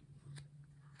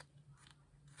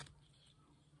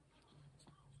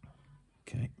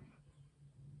 Okay.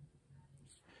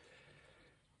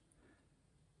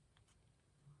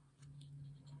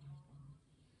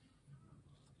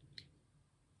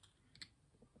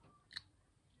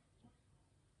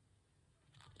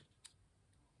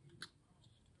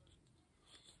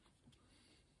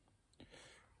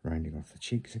 Rounding off the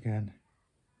cheeks again.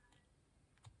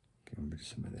 Getting rid of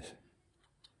some of this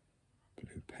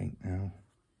blue paint now.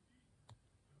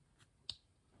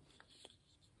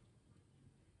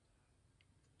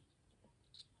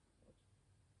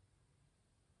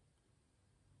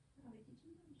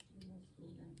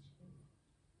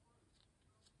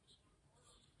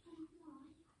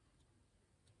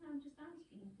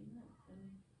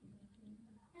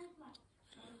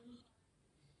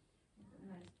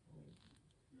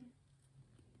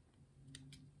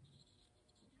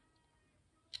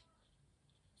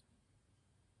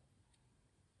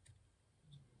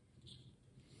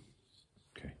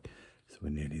 Okay, so we're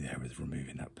nearly there with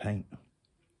removing that paint.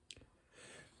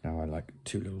 Now I like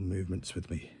two little movements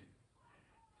with me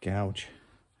gouge.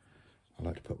 I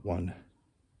like to put one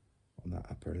on that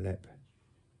upper lip,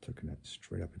 tucking it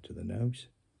straight up into the nose.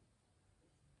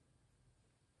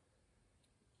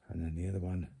 And then the other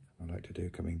one I like to do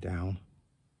coming down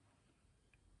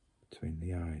between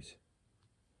the eyes.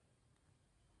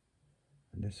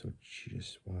 And this will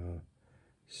just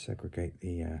segregate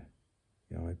the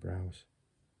eyebrows.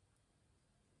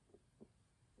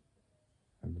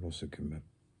 And will also give them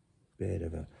a bit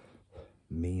of a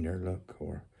meaner look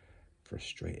or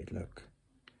frustrated look.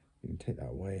 You can take that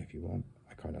away if you want.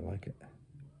 I kind of like it.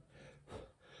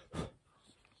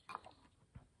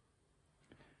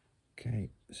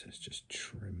 Okay, so let's just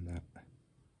trim that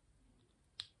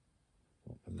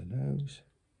up on the nose.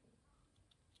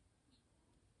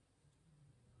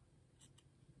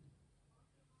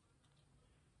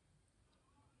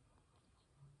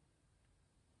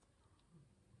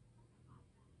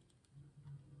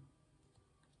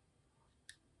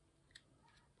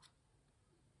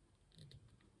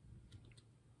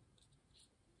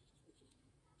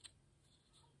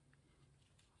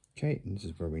 Okay, and this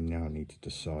is where we now need to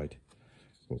decide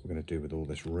what we're going to do with all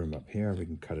this room up here. We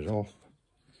can cut it off.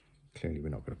 Clearly we're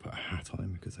not going to put a hat on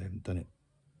him because I haven't done it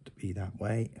to be that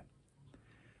way.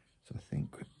 So I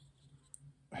think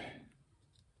a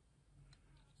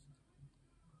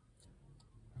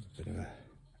bit of a,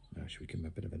 no, should we give him a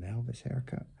bit of an Elvis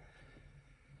haircut?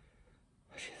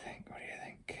 What do you think? What do you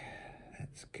think?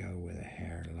 Let's go with a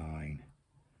hairline.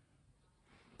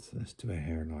 So let's do a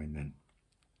hairline then.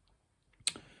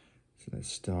 So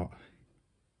let's start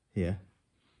here,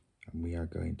 and we are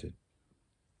going to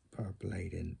put our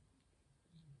blade in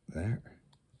there,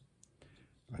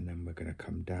 and then we're going to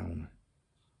come down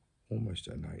almost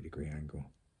at a 90-degree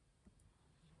angle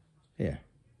here,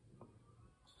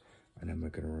 and then we're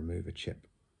going to remove a chip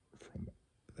from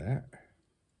there.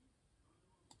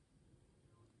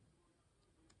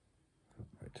 I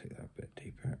might take that a bit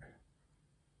deeper.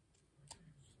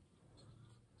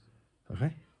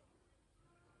 Okay.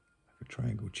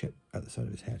 Triangle chip at the side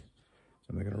of his head,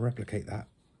 and we're going to replicate that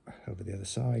over the other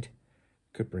side.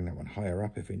 Could bring that one higher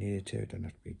up if we needed to. It doesn't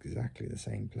have to be exactly the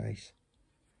same place,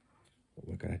 but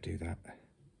we're going to do that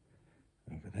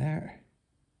over there.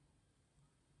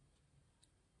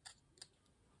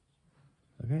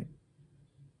 Okay,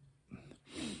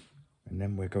 and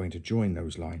then we're going to join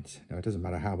those lines. Now it doesn't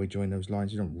matter how we join those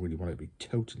lines, you don't really want it to be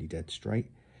totally dead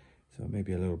straight, so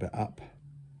maybe a little bit up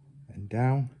and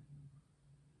down.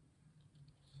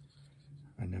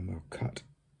 And then we'll cut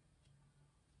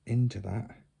into that,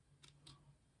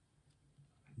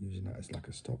 using that as like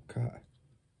a stop cut.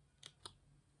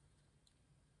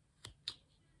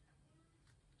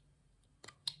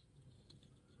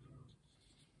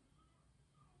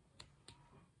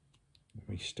 When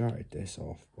we started this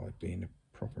off by being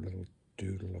a proper little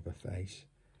doodle of a face,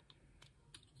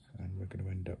 and we're going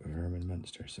to end up with Herman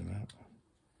Munster somehow.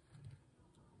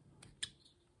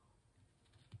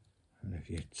 And if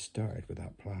you had started with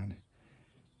that plan,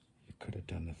 you could have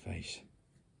done the face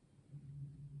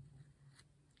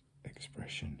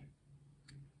expression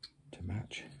to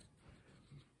match.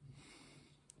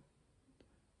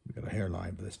 We've got a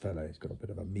hairline for this fella. He's got a bit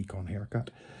of a Mekon haircut.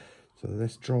 So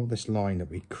let's draw this line that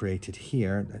we created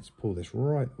here. Let's pull this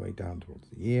right the way down towards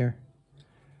the ear.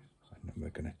 And then we're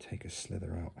going to take a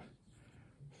slither out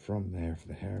from there for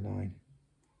the hairline.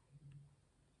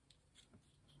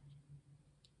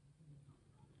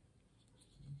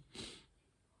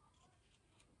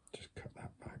 Just cut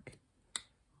that back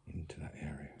into that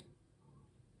area.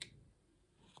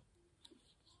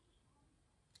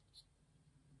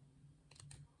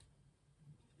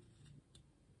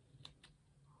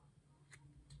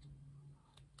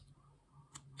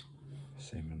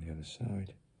 Same on the other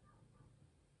side.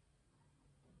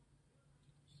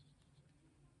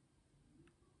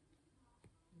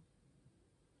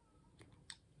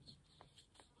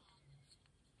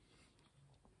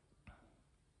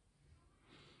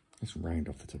 Let's round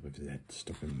off the top of his head to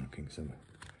stop him looking so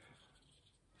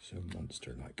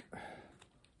monster-like.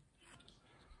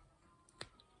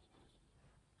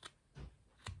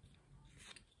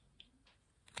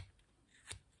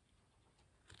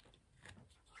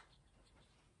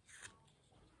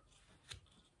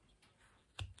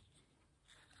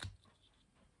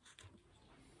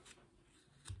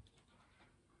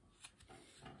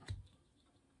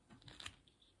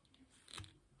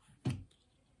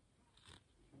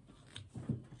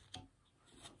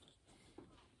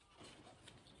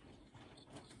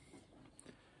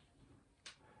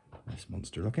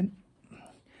 Monster looking.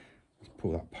 Let's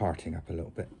pull that parting up a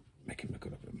little bit, make him look a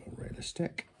little bit more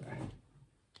realistic.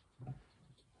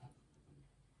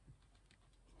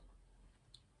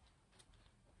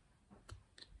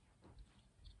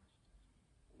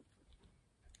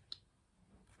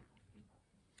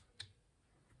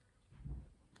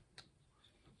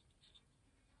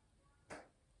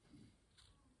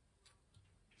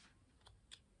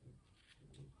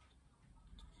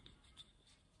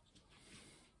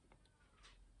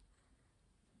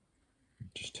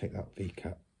 Just take that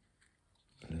V-cut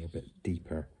a little bit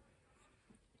deeper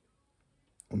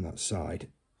on that side,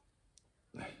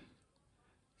 so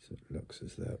it looks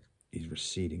as though he's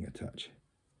receding a touch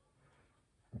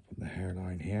up on the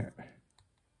hairline here.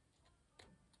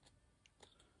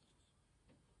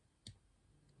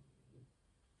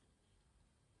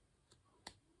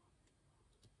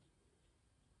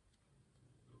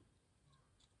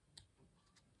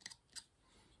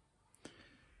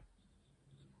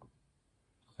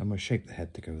 I'm going to shape the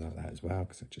head to go like that as well,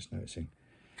 because I'm just noticing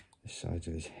the sides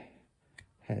of his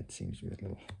head seems to be a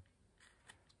little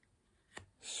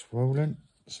swollen.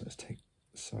 So let's take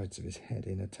the sides of his head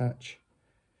in a touch.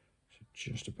 So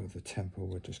just above the temple,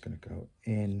 we're just going to go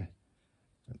in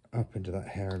and up into that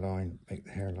hairline, make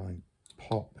the hairline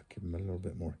pop, give him a little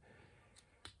bit more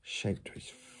shape to his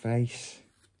face.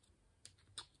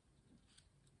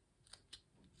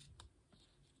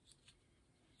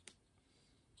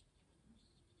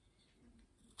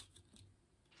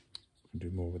 Do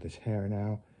more with his hair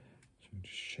now, so I'll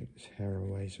just shake his hair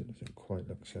away so it doesn't quite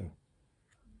look so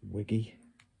wiggy,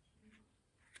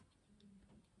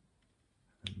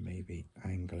 and maybe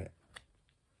angle it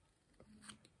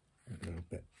a little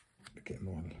bit to get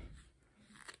more,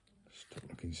 stop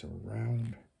looking so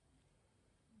round.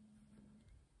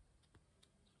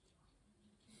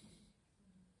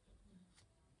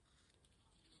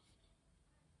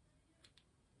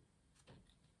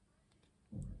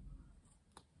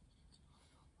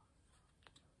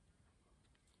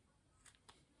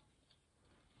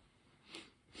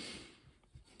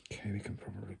 Okay, we can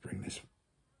probably bring this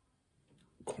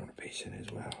corner piece in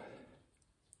as well.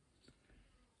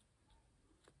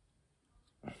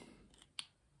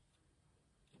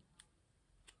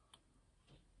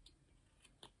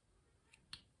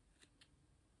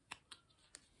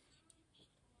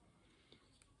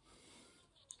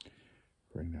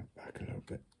 Bring that back a little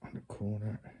bit on the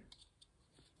corner.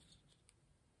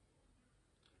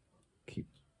 Keep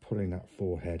pulling that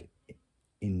forehead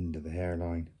into the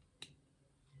hairline.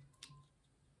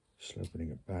 Sloping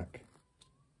it back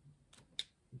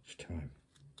each time.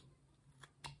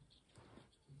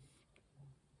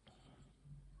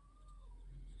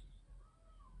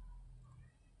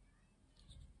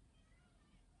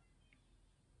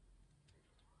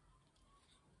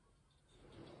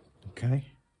 Okay,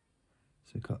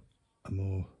 so we've got a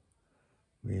more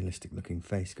realistic looking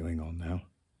face going on now.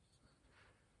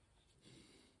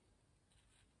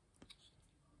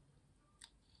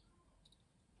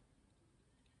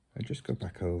 I just go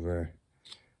back over,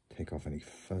 take off any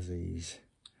fuzzies,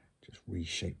 just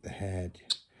reshape the head. You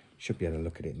should be able to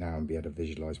look at it now and be able to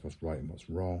visualize what's right and what's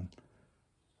wrong.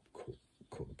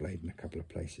 Caught the blade in a couple of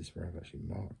places where I've actually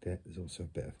marked it. There's also a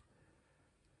bit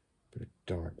of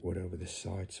dark wood over this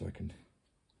side, so I can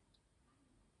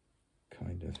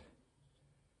kind of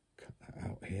cut that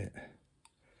out here.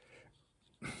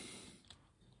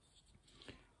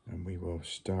 And we will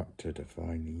start to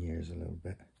define the ears a little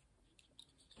bit.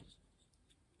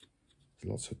 There's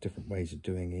lots of different ways of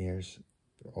doing ears,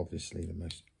 but obviously the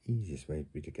most easiest way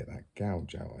would be to get that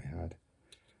gouge out I had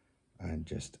and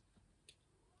just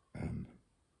kind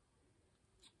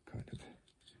of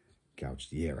gouge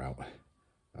the ear out.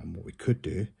 And what we could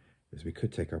do is we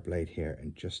could take our blade here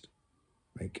and just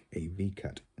make a V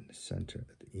cut in the center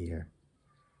of the ear,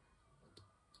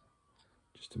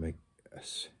 just to make a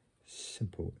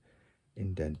simple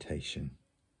indentation,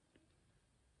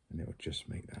 and it will just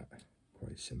make that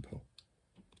quite simple.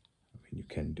 I mean, you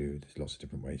can do, there's lots of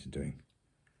different ways of doing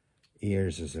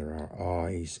ears as there are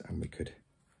eyes, and we could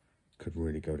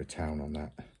really go to town on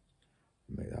that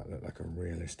and make that look like a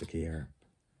realistic ear.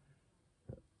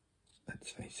 But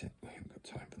let's face it, we haven't got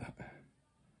time for that.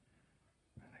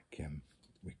 And again,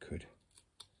 we could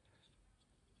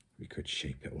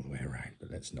shape it all the way around,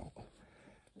 but let's not.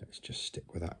 Let's just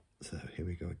stick with that. So here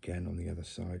we go again on the other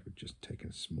side. We're just taking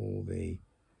a small V,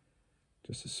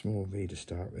 just a small V to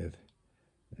start with,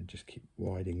 and just keep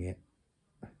widening it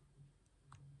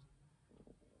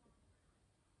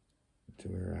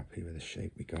until we're happy with the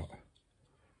shape we got.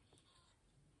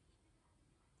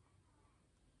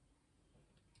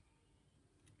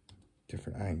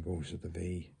 Different angles of the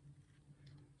V,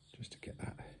 just to get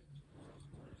that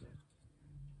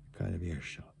kind of ear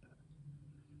shot.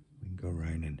 We can go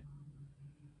around and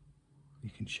you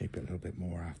can shape it a little bit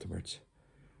more afterwards.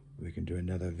 We can do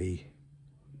another V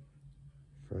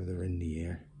further in the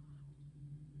ear,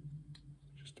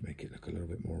 just to make it look a little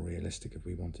bit more realistic if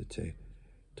we wanted to,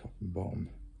 top and bottom.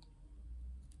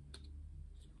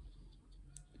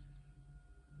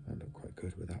 That looked quite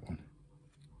good with that one.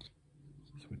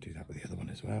 So we'll do that with the other one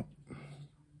as well.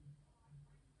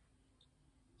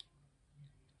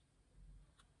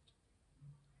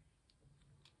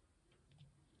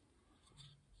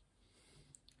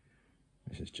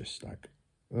 This is just like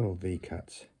little V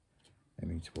cuts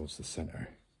aiming towards the center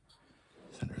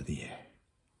of the ear.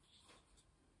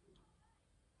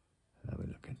 How are we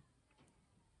looking?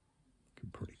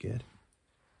 Looking pretty good.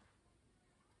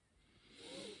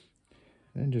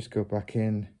 Then just go back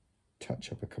in,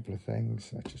 touch up a couple of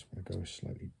things. I just want to go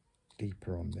slightly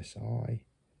deeper on this eye.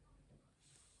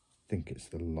 I think it's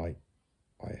the light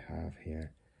I have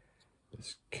here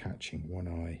that's catching one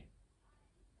eye,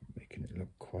 making it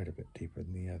look quite a bit deeper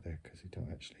than the other, because they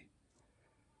don't actually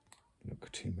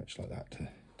look too much like that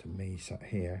to me sat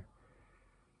here.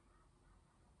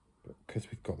 But because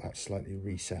we've got that slightly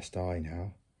recessed eye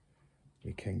now,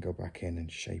 we can go back in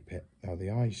and shape it. Now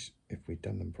the eyes, if we'd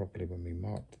done them properly when we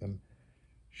marked them,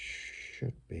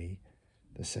 should be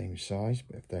the same size,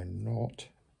 but if they're not,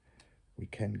 we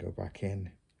can go back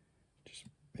in, just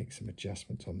make some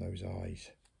adjustments on those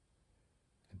eyes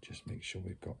and just make sure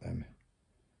we've got them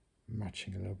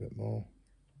matching a little bit more,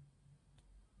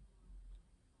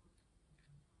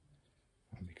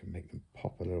 and we can make them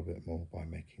pop a little bit more by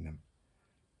making them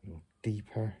a little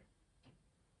deeper.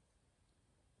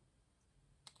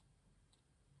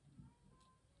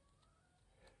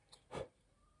 I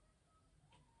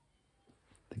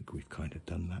think we've kind of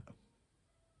done that.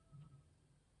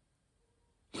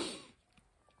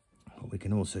 What we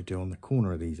can also do on the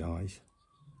corner of these eyes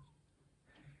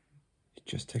is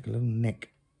just take a little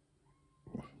nick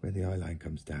where the eye line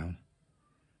comes down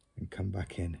and come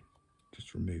back in,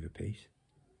 just remove a piece.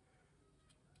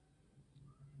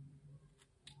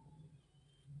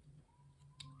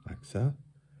 Like so.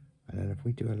 And then if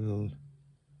we do a little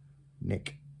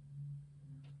nick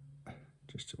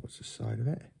just towards the side of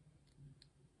it,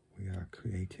 we are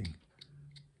creating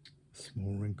a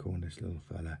small wrinkle on this little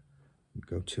fella. Don't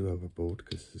go too overboard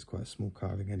because this is quite a small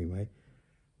carving anyway.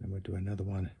 Then we'll do another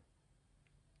one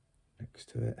next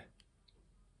to it.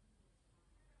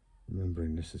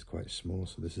 Remembering this is quite small,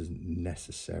 so this isn't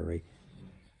necessary.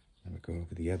 And we'll go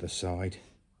over the other side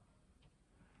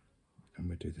and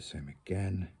we'll do the same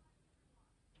again.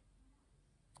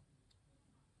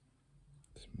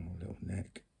 Small little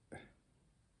neck.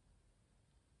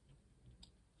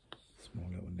 Small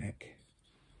little neck.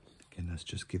 Again, that's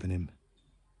just giving him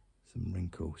some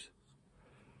wrinkles.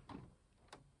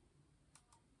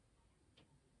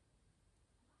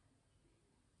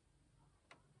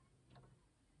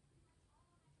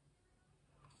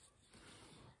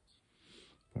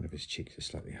 One of his cheeks is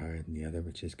slightly higher than the other,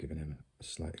 which is giving him a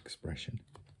slight expression.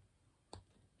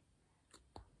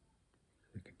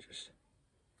 We can just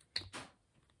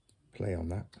play on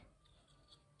that.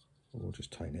 We'll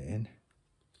just tighten it in.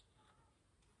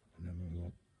 And then we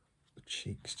want the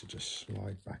cheeks to just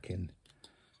slide back in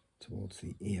towards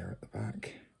the ear at the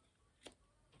back.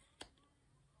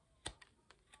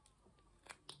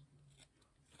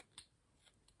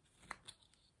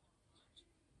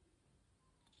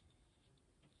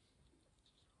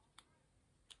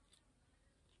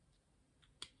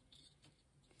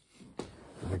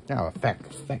 We've now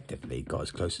effectively got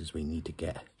as close as we need to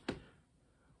get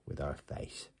with our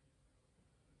face.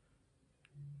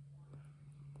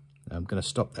 I'm going to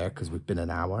stop there because we've been an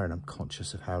hour and I'm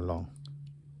conscious of how long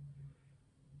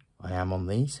I am on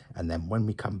these. And then when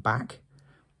we come back,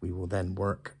 we will then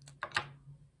work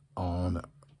on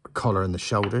collar in the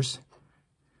shoulders.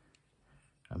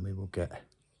 And we will get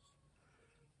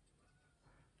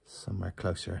somewhere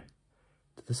closer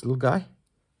to this little guy.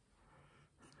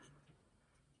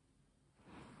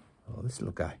 Oh, this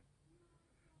little guy.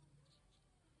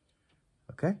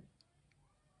 Okay.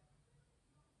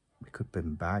 We could put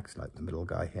him in bags like the middle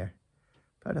guy here,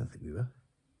 but I don't think we will.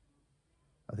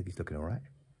 I think he's looking all right.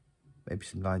 Maybe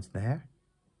some lines in the hair.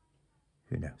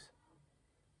 Who knows?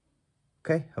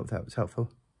 Okay, hope that was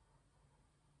helpful.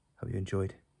 Hope you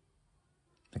enjoyed.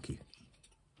 Thank you.